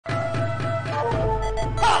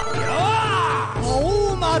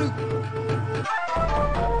丸。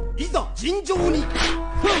いざ尋常に。1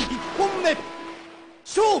本目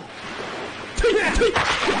勝負。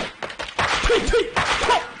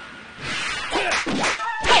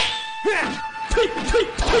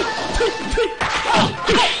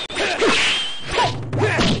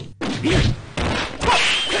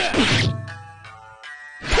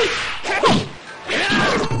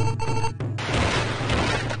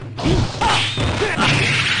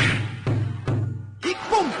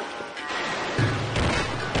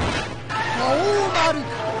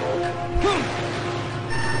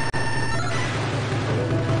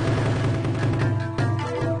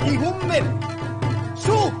2本目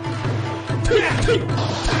勝負。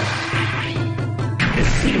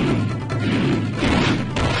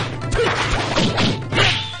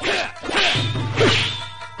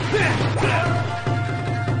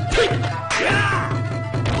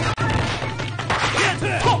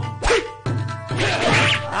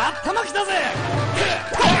頭きたぜ。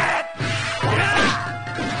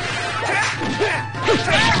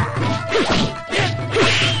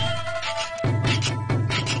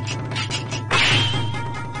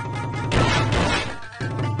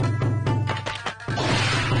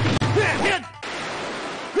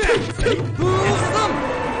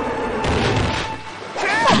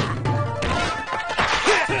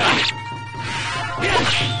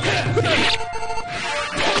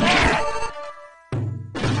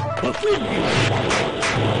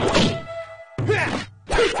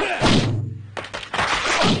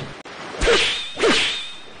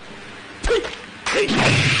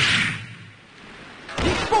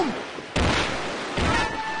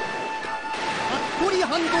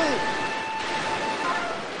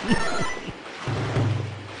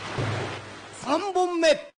3本目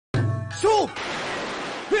勝負。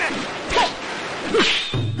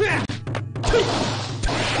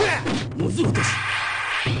もず落とし。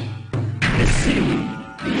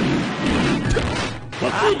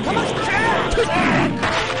頭きた。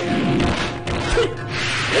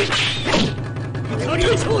怒り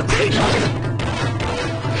頂点。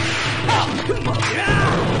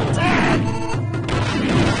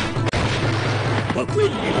バクイ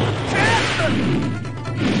ン。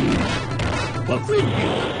バクイン。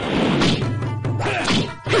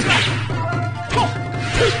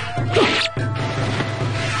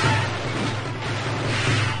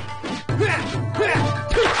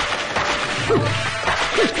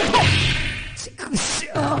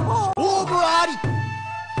勝負あり。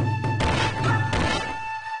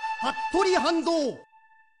服部反動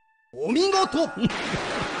お見事。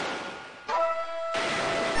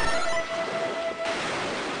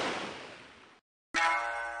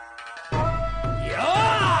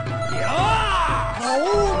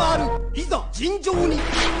いざ尋常に。1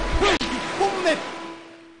本目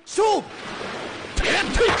勝負。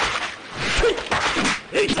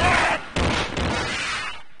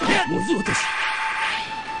もず落とし。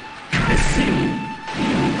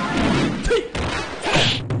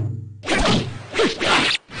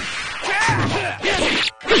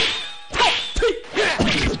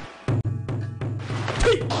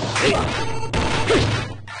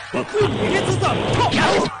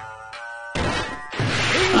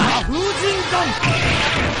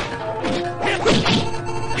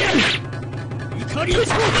怒り頂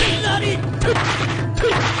点なり。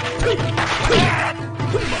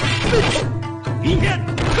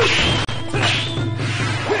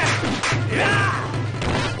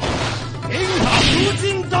円波風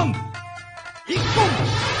神弾一本。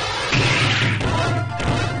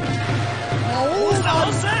青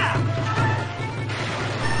さ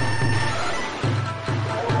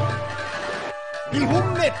2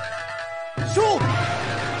本目勝負。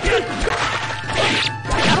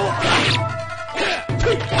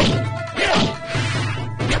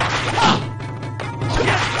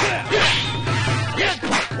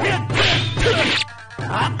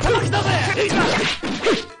頭きたぜ。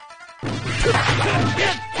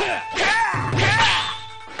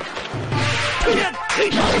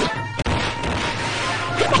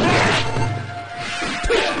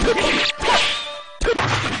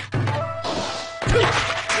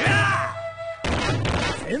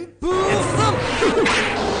旋風三。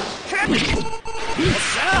よっし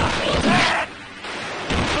ゃ。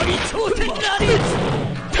怒り頂点なり。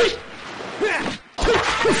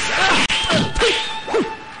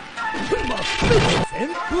旋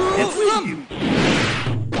風三。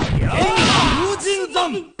円波風神山。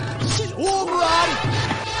勝負あり。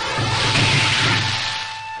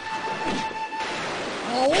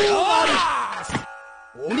青丸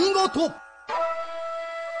お見事。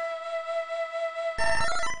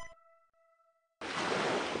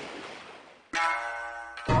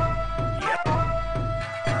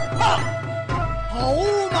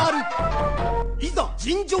青丸いざ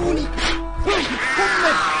尋常に1本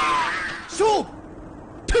目勝負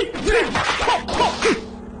決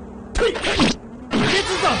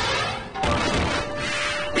断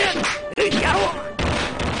やろう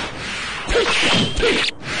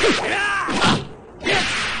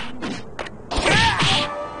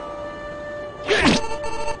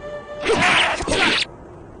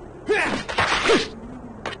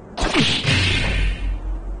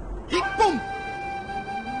一本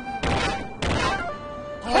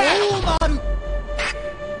青丸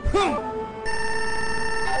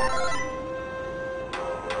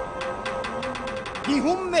2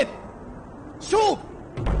本目勝負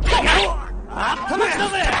やろうあったまきだ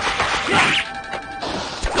ぜ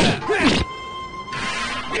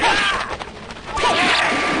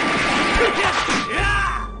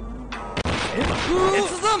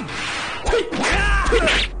決断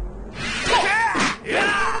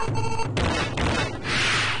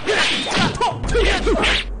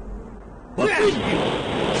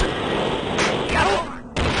やろう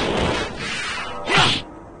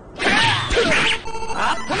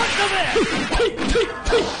あったまきだぜ決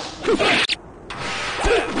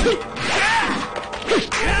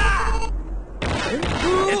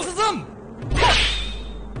断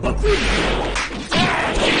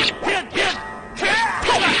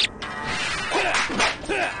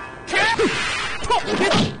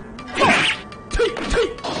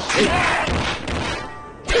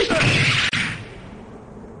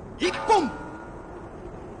一本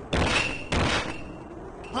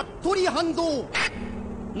服部反動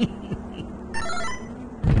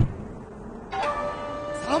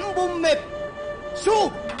3本目勝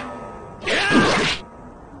負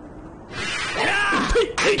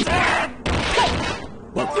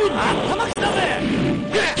あったまきだぜ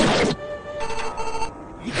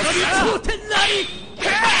怒り頂点なり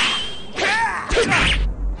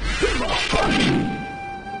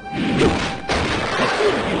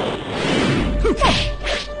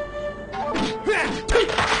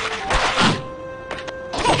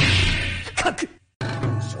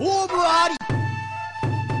勝負あり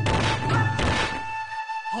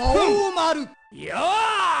青丸や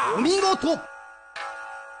あお見事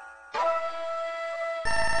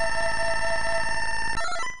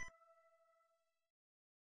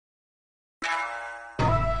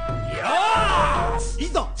い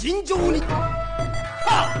ざ尋常に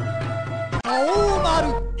青丸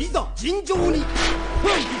いざ尋常に1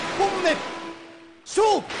本目勝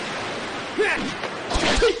負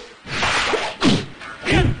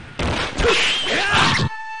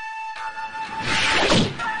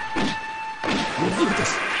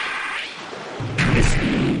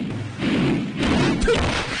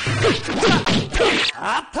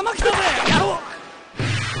あったまきだぜやろう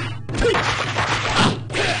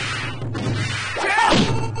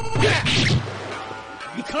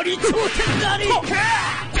怒り頂点なり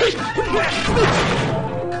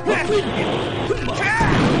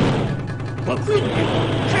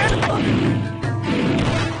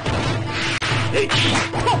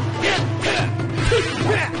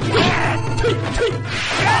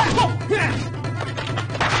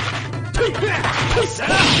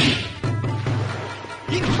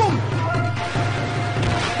一本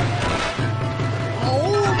青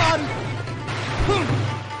丸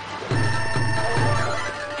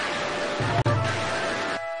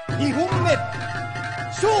2本目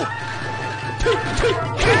勝負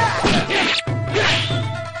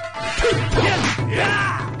や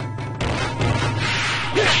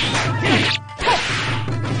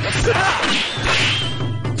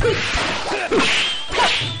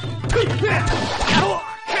ろう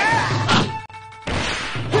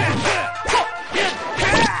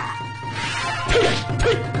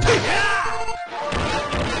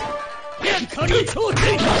怒り頂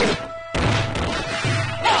点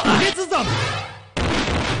決断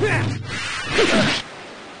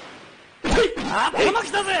あったま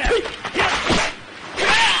きだぜ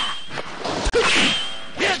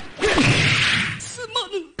すま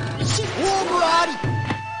ぬ勝負あり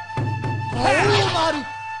青丸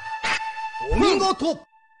お見事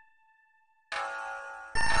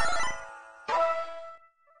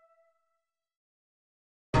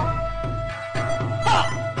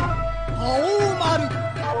青丸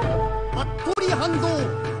服部反動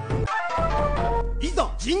いざ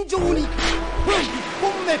尋常に1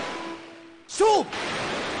本目勝負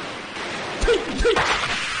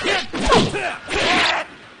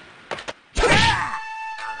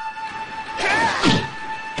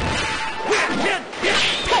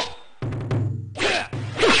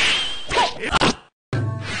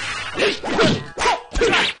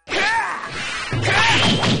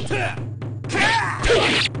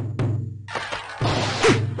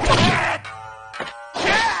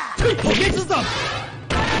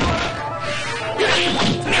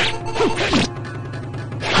怒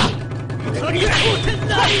り頂点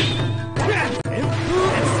なり旋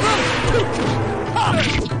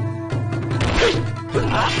風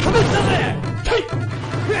止めたぜ天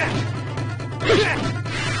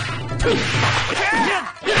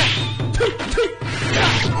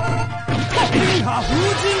下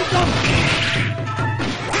風神弾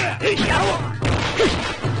やろう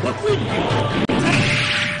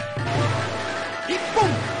一本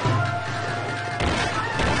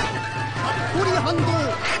服部反動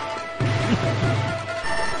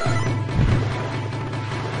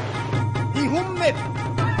二本目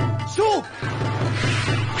勝負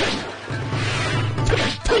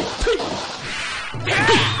天下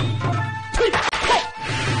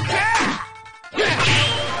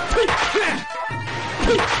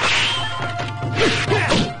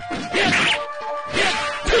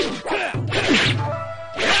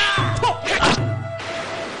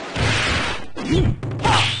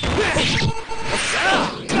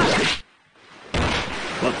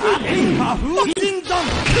風神弾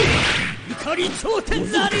怒り頂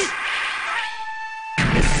点なり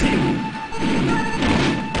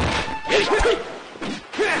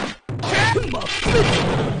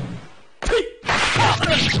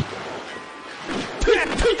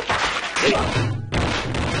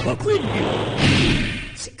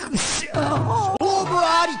勝負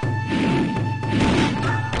あり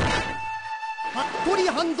服部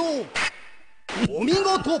反動お見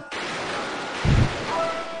事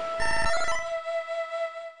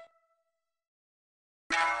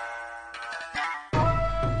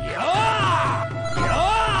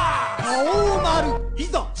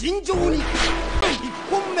尋常に一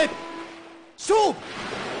本目勝負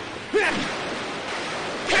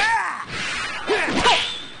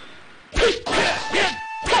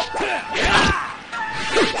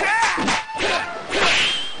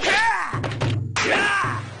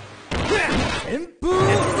旋風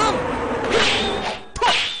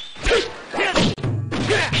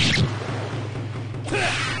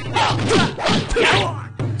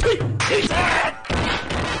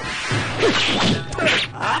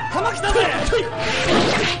頭きたぜ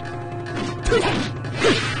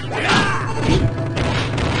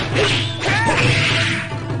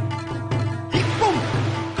一本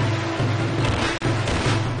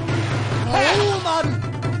大丸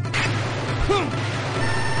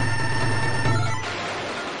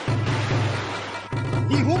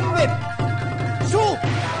二本目勝負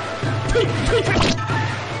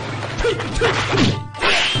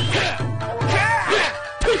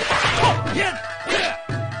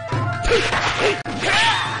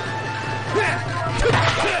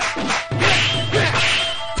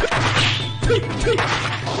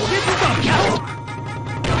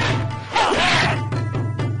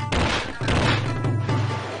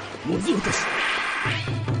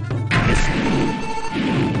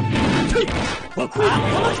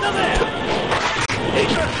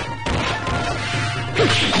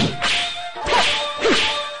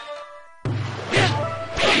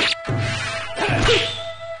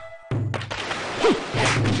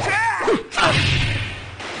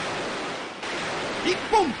一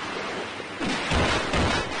本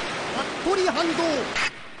服部反動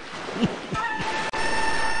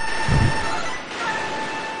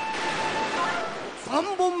三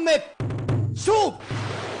本目勝負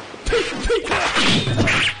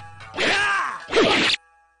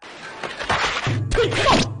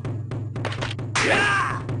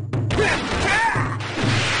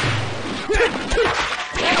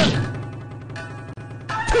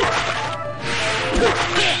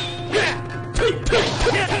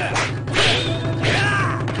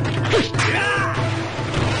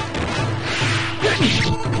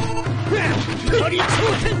怒り頂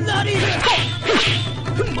点なり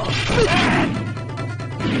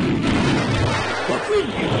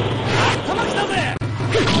頭きたぜ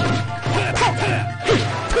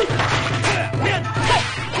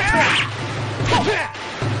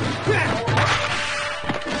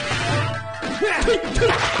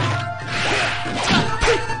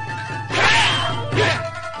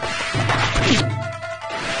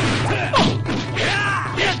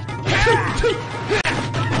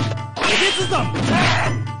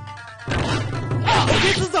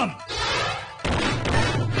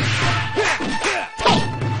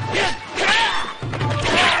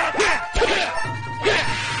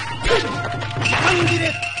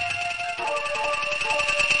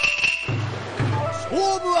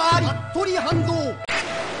勝負あり服部反動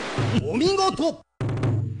お見事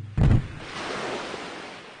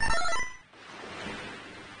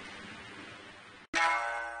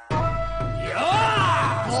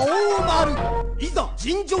大丸いざ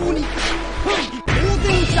尋常に一方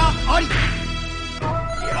戦者あり。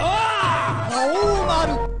魔王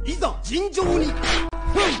丸、いざ尋常に。1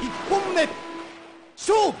本目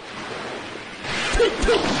勝負。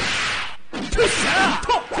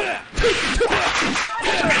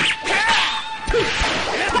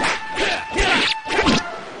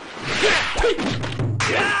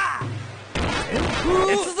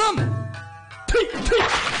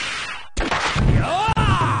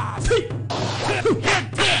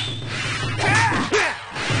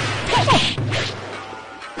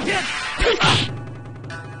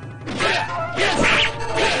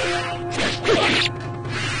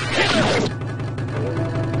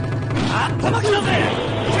頭きだぜ。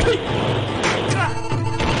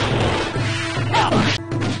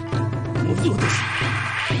もず落とし。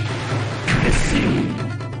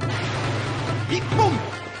一本。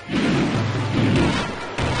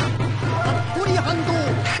服部反動。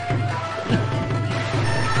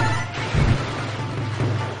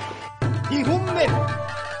二本目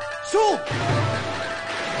勝負。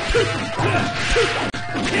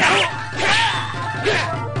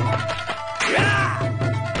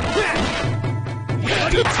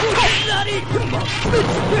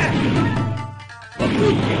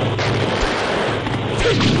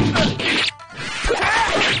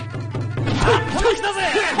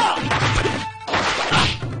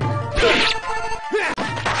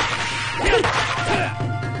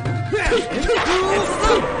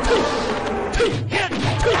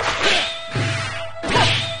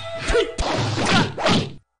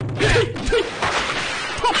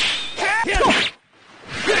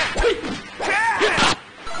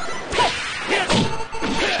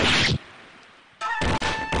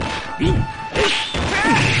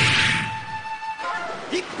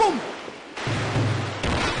一本。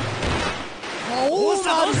魔王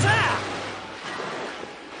丸。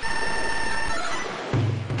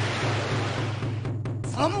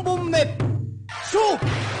三本目勝負。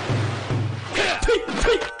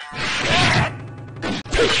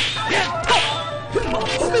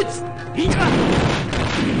いいか。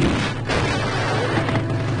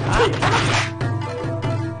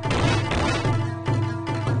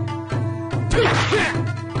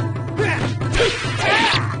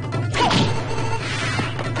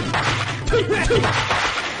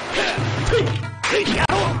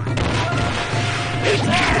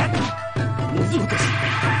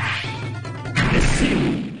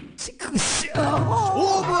勝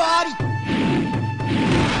負あり。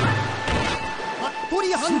服部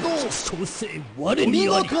反動。小生我に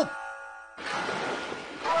あり。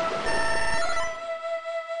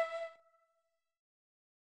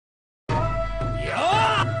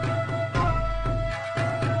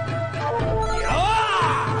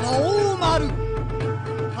魔王丸、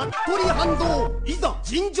服部反動、いざ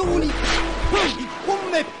尋常に。一本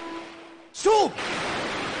目勝負。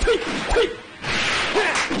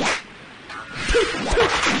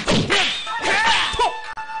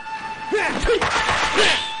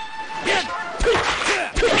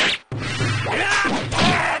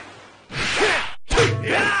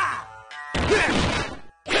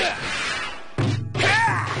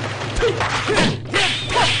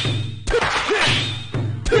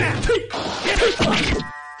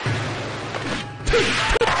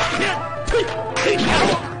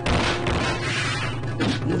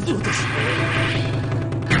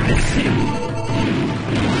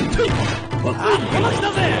頭き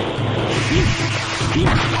だぜ。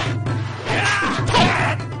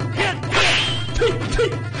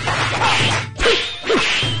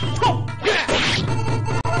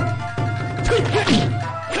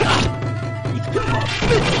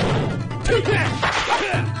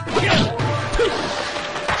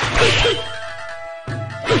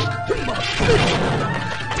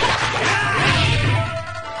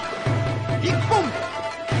一本。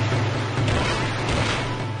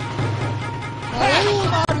魔王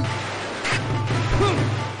丸。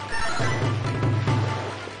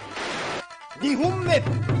二本目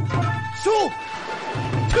勝負。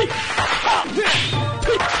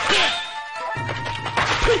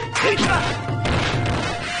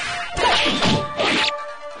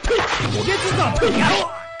おげつだ。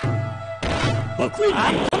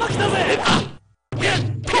頭きだぜ。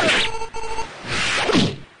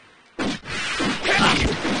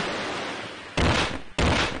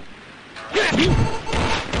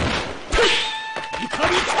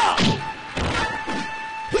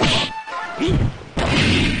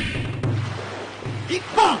一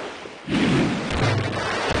本。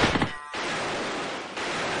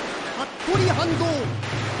服部反動。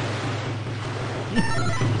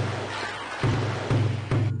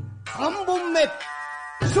三本目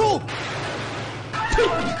勝負。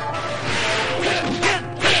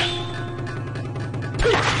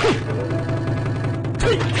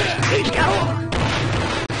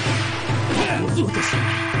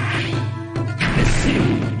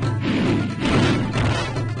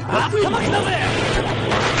頭きたぜ。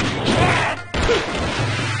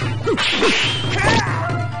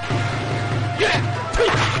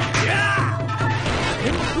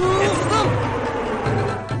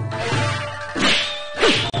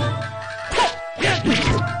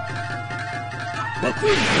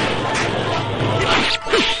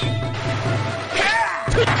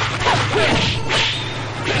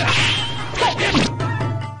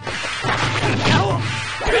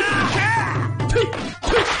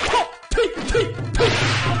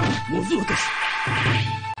モズ落とし。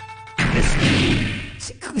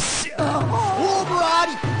ちくしょう。勝負あり。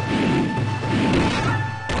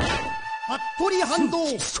服部反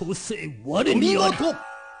動。創世我にあり。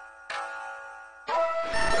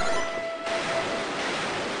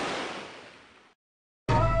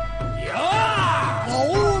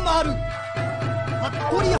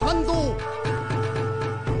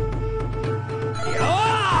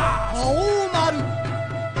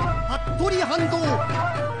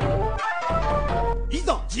い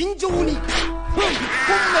ざ尋常に1本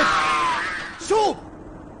目勝負。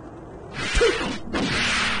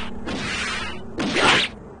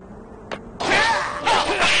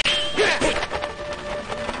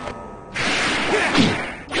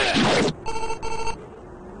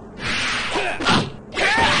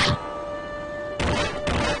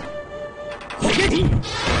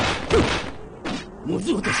モ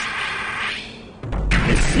ズ落とし。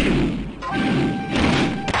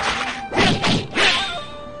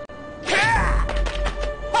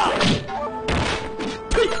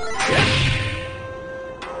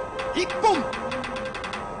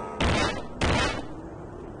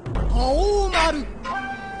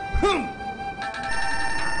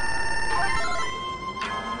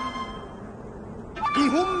2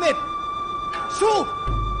本目勝負。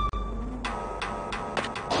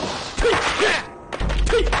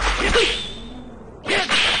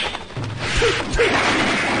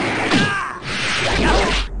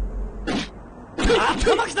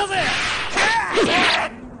頭きたぜ。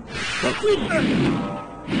焦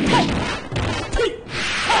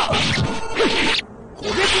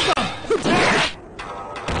げつだ。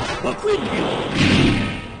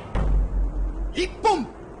1本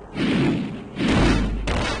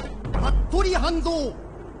服部反動。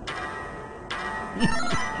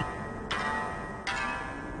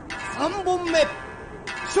3本目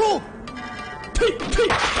勝負。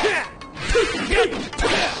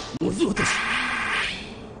モズ落とし。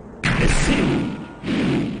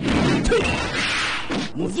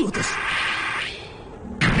モズ落とし。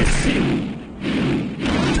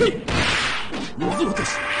モズ落とし。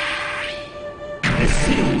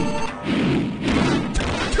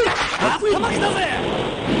頭きたぜ。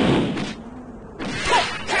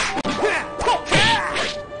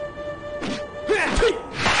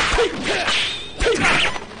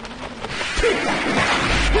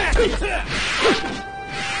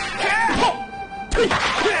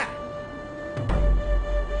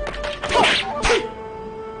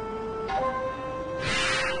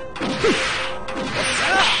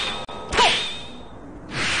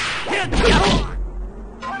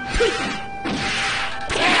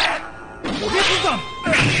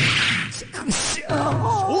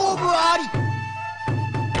勝負あり。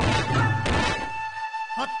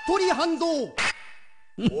服部反動。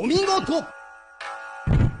お見事。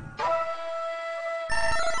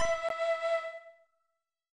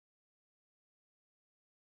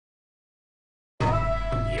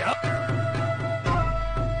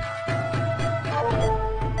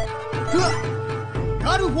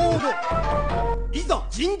ガルフォード。いざ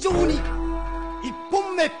尋常に1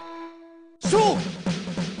本目勝負。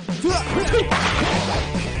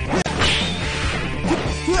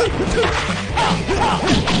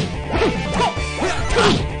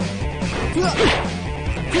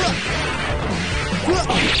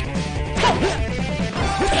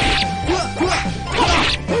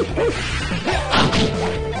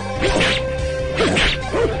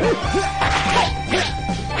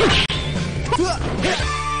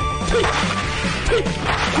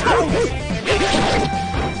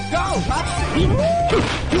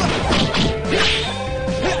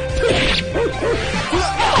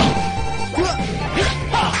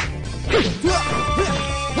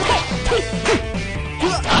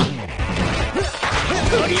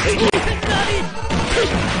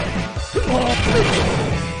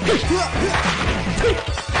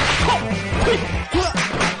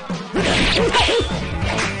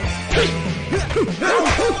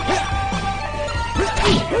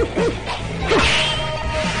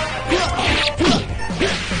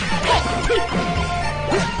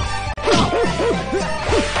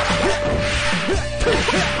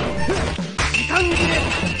時間切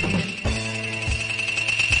れ。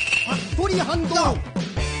取り反動。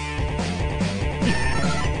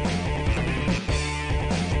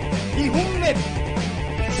2本目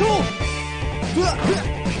勝負。勝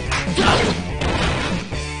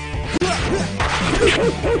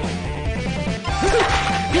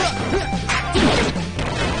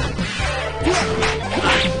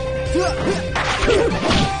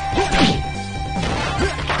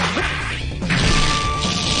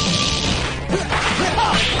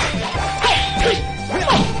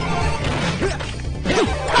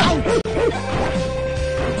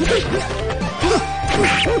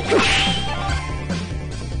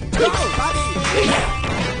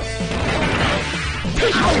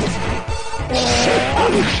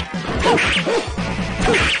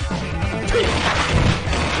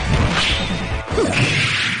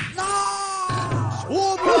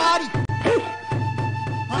負あり。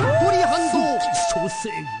服部反動。所詮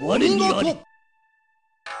我にあり。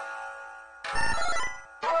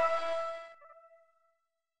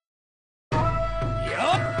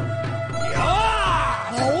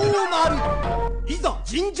いざ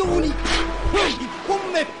尋常に。1本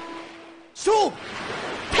目勝負。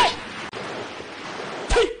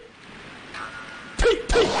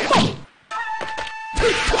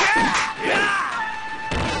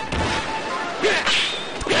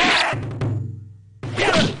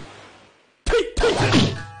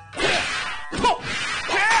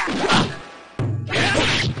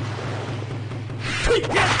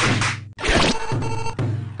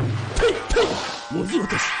もず落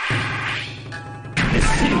とし。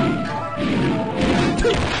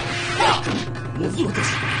もず落とし。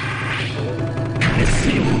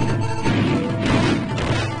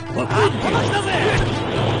頭きだぜ。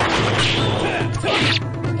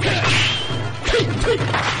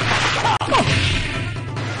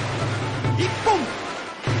一本。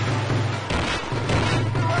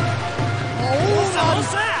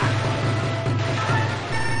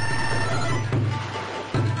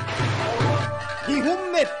2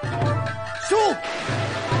本目勝負。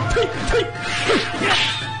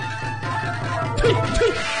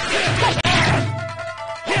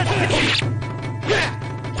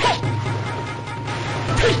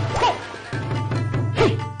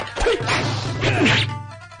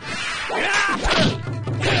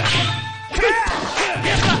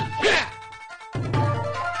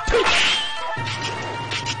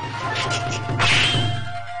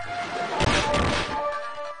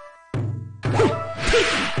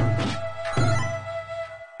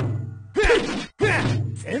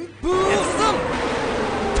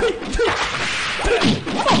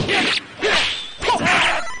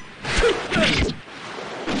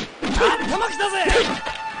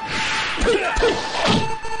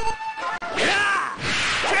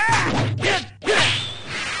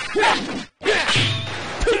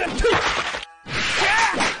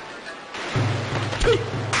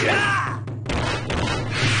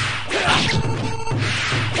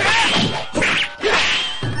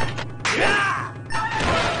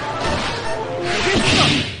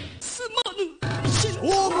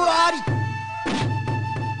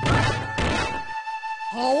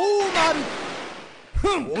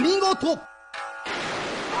お見事。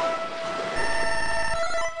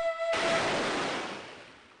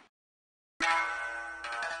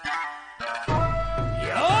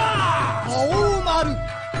青丸。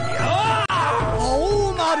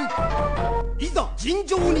青丸。いざ尋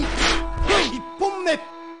常に。1本目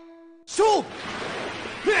勝負。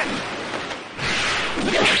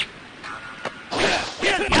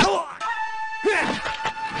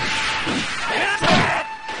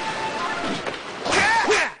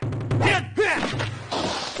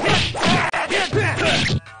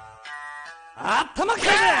頭きた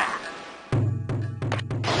ぜ。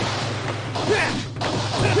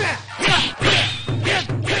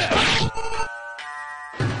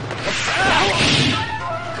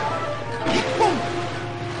1本。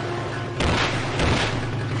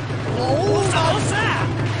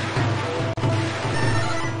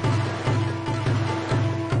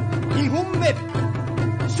2本目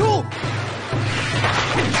勝負。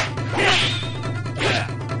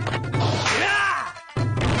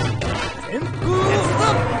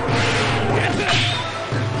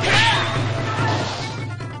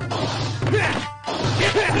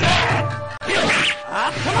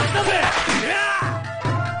頭きたぜ。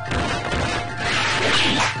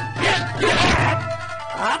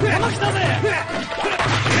頭きたぜ。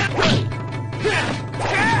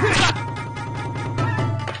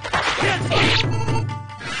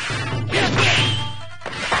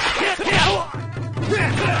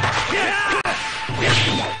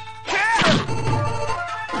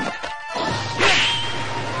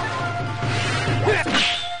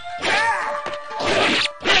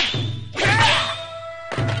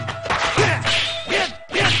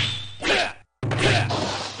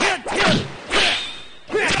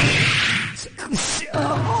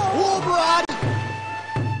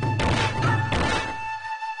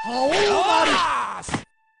覇王丸、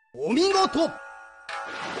お見事。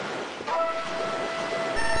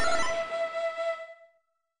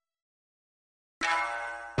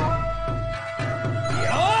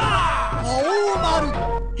覇王丸、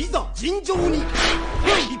いざ尋常に。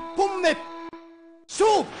一本目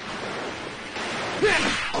勝負。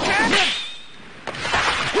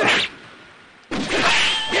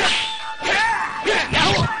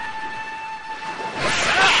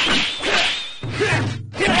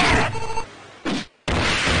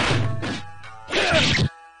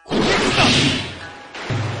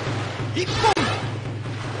一本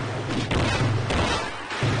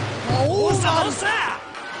覇王丸、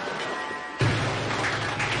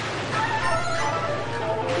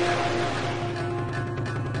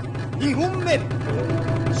二本目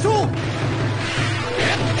勝負。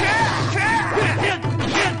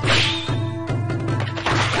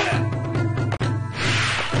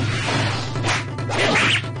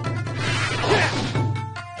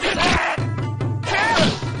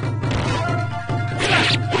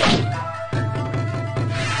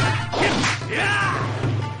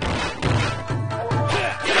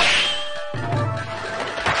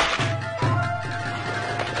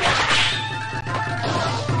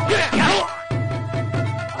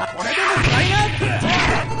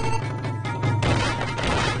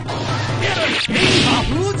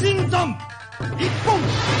風神山一本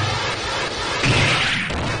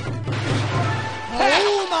覇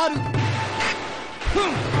王丸、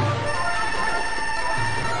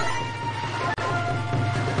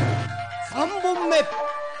三本目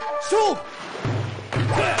勝負。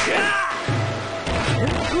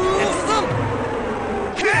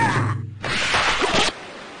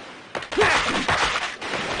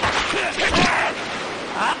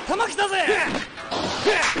頭きたぜ。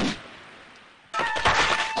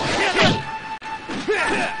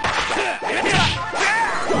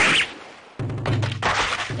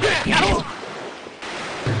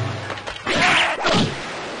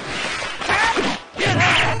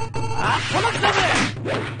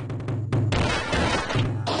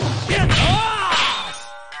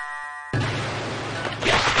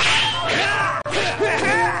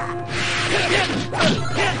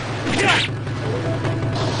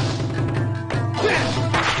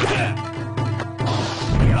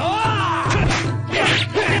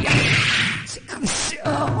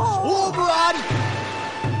勝負あり。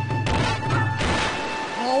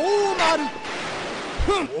覇王丸、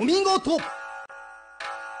お見事。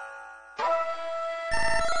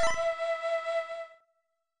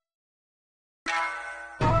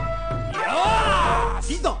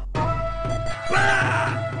いざ覇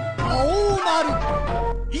王丸、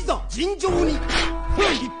いざ尋常に。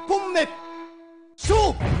一本目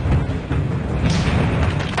勝負。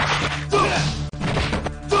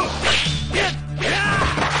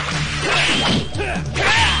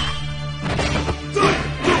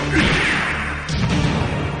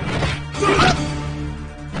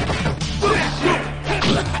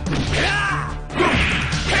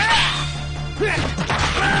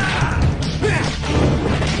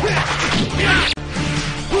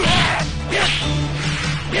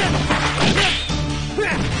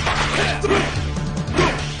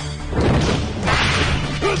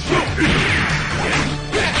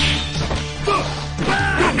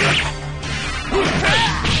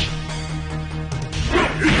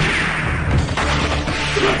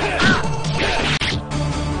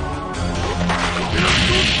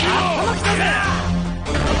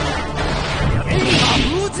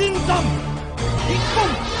風神山一本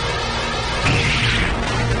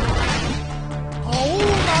覇王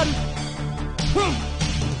丸、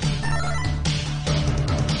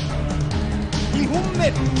二本目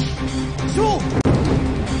勝負。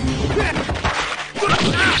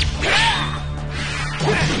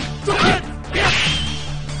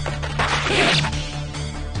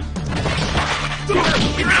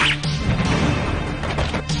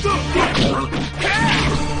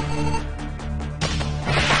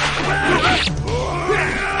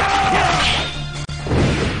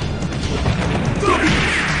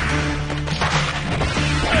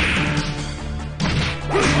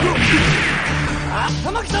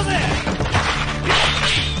頭きたぜ。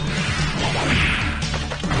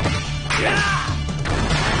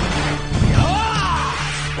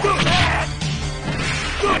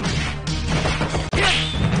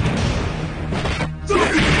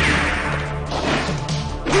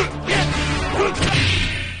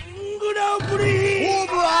グランプリ勝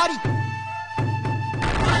負あり。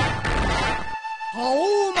覇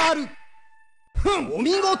王丸、お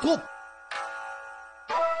見事。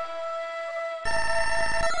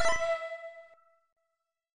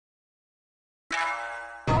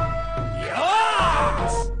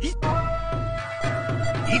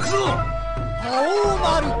ぞ。覇王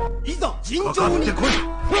丸、いざ尋常に。かかって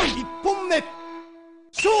こい。一本目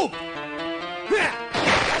勝負。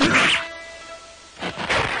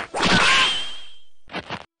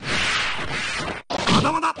ま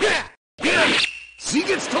だまだ。水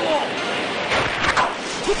月刀。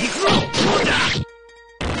行くぞ。どうじゃ。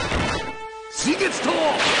水月刀。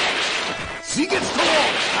水月刀。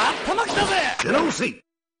頭きたぜ。出直せ。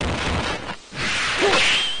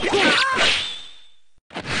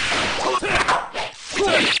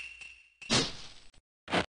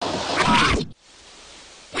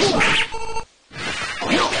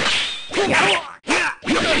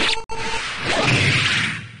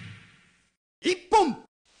一本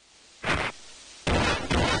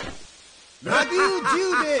ラビュー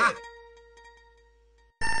10で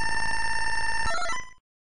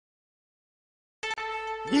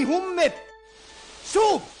2本目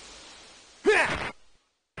勝負。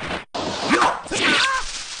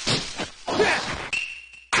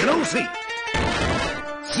出直せ。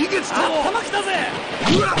水月刀。頭きたぜ。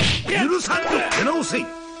うわ、許さんぞ。出直せ。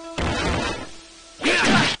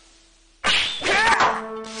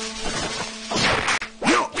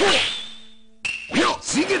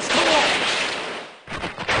水月刀。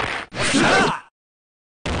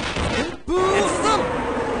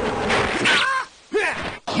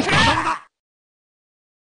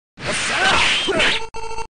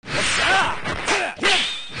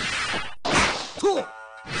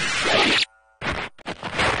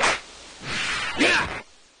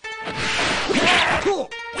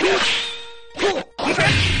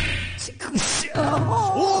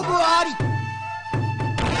勝負あり。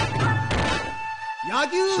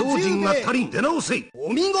精進が足りん。出直せ。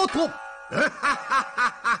お見事。よ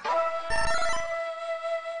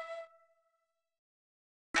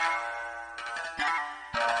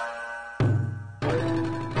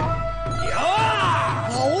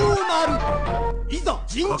覇王丸、いざ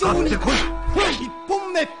尋かか常に。ってこい。一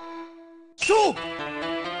本目勝負。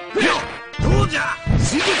よっ、どうじゃ。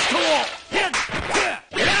水月刀。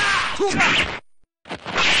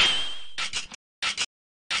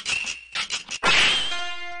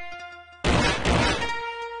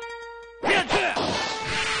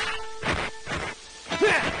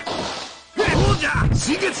どうじゃ。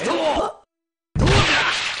水月刀。どうじ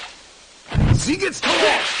ゃ。水月刀。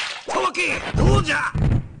たわけ。どうじゃ。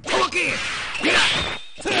たわけ。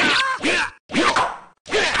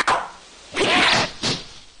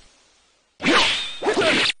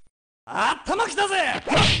頭きたぜ。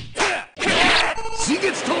水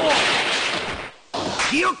月刀。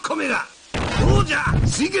ひよっこめが。どうじゃ。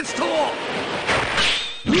水月刀。う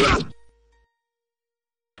わっ。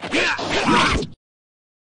天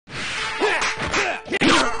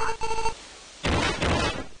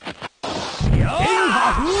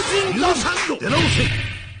下風神許さんぞ。出直せ。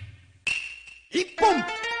一本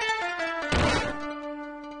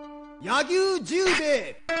柳生10兵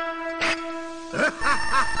衛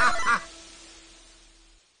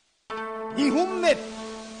2本目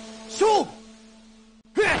勝負。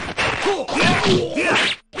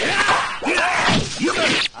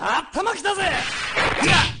頭きたぜ。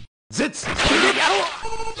絶。やろ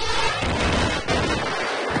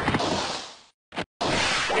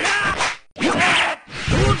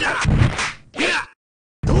どうじゃ。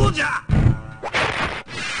どうじゃ。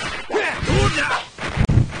どうじゃ。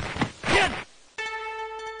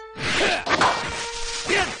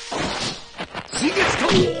水月刀。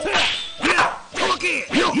たわけ。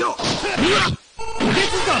よっ。うわっ。決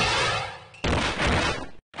断。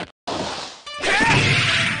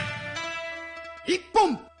一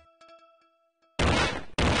本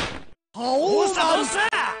覇王丸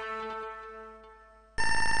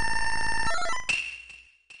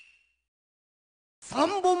3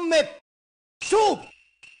本目勝負。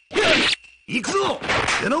行くぞ。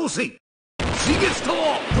出直せ。水月刀。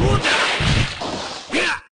どうじゃ。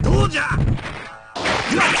どうじゃ。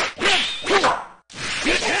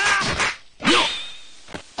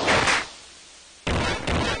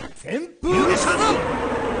旋風許さんぞ。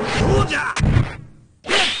どうじゃ。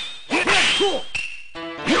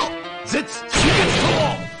絶。水月刀。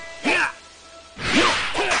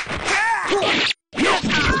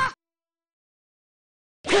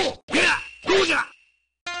どうじゃ。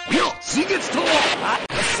水月刀。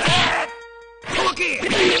たわけ。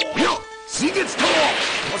水月刀。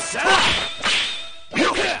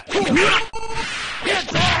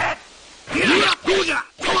どうじゃ。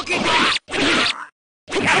たわけ。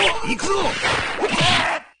行くぞ。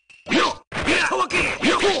たわけ。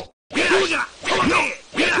どうじゃ。たわけ。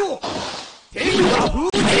天下風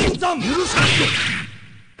神山許さんぞ。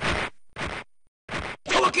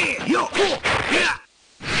たわけ。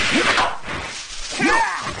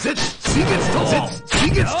月と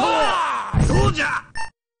どうじゃ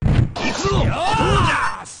行くぞどうじゃ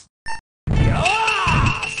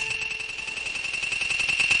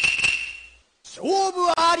勝負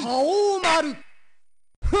あり覇王丸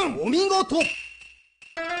お見事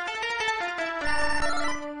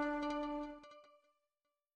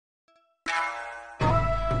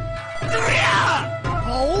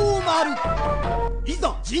覇王丸い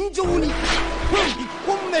ざ尋常に1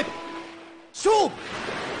本目勝負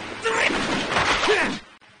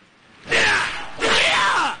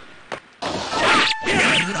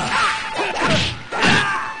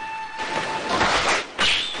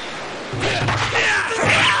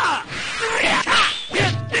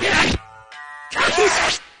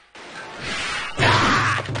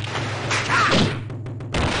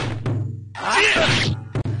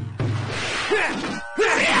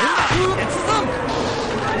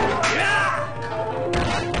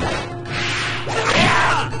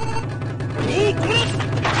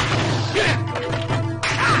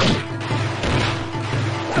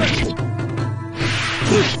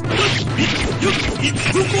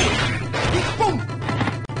一本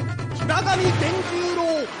平上伝十郎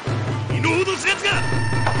身の程すやつが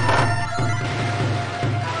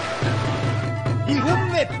2本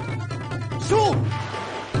目勝負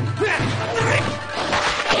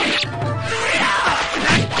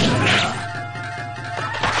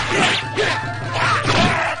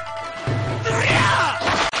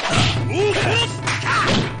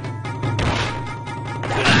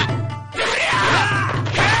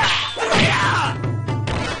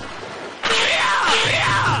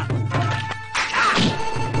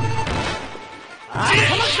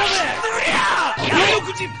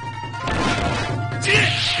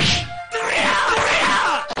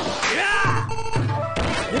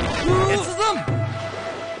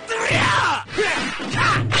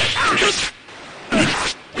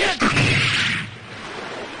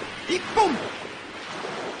一本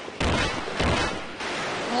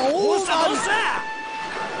覇王丸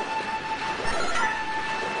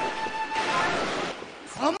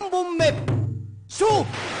3本目勝負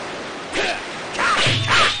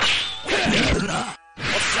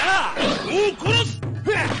殺す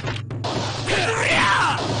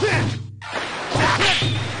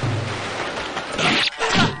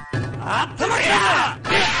頭きた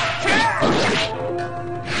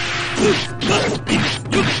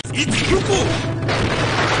いつどこ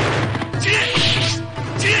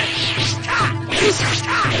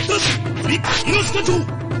命課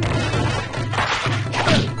長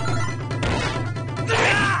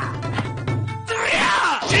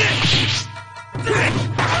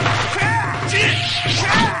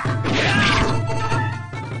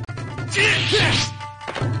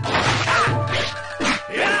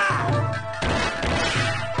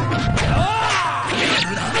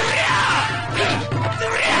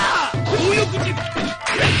貴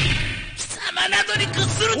様などに屈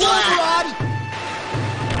するとは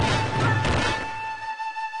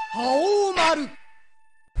覇王丸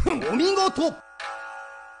お見事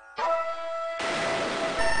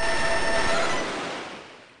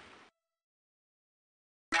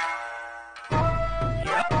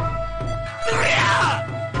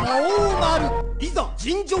覇王丸いざ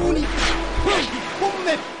尋常に1本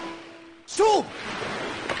目勝負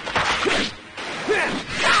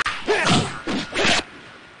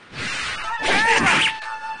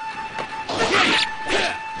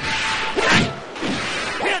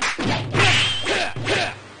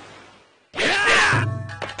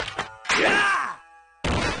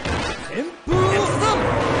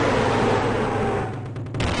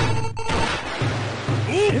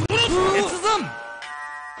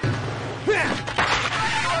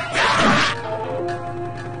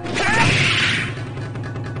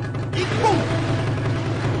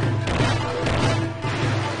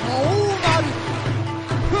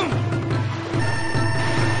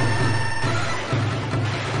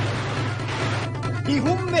2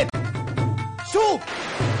本目勝負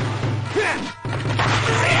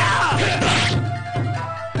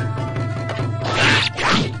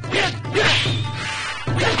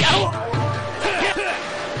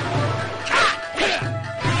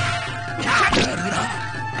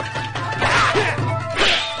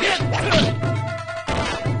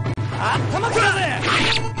頭きたぜ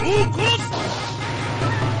もう殺す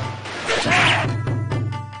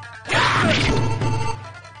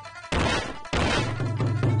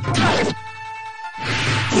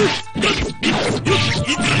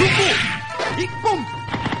一本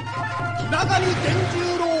平上伝十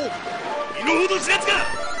郎身の程すやつが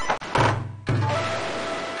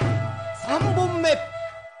3本目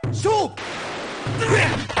勝負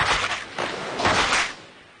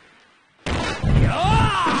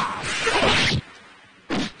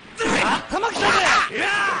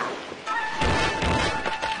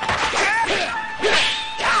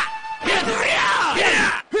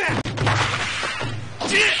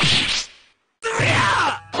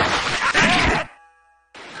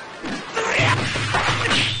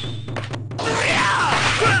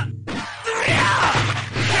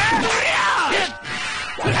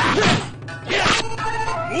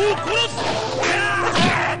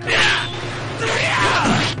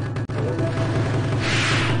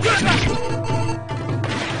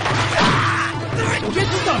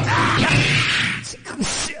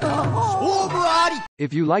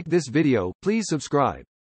If you like this video, please subscribe.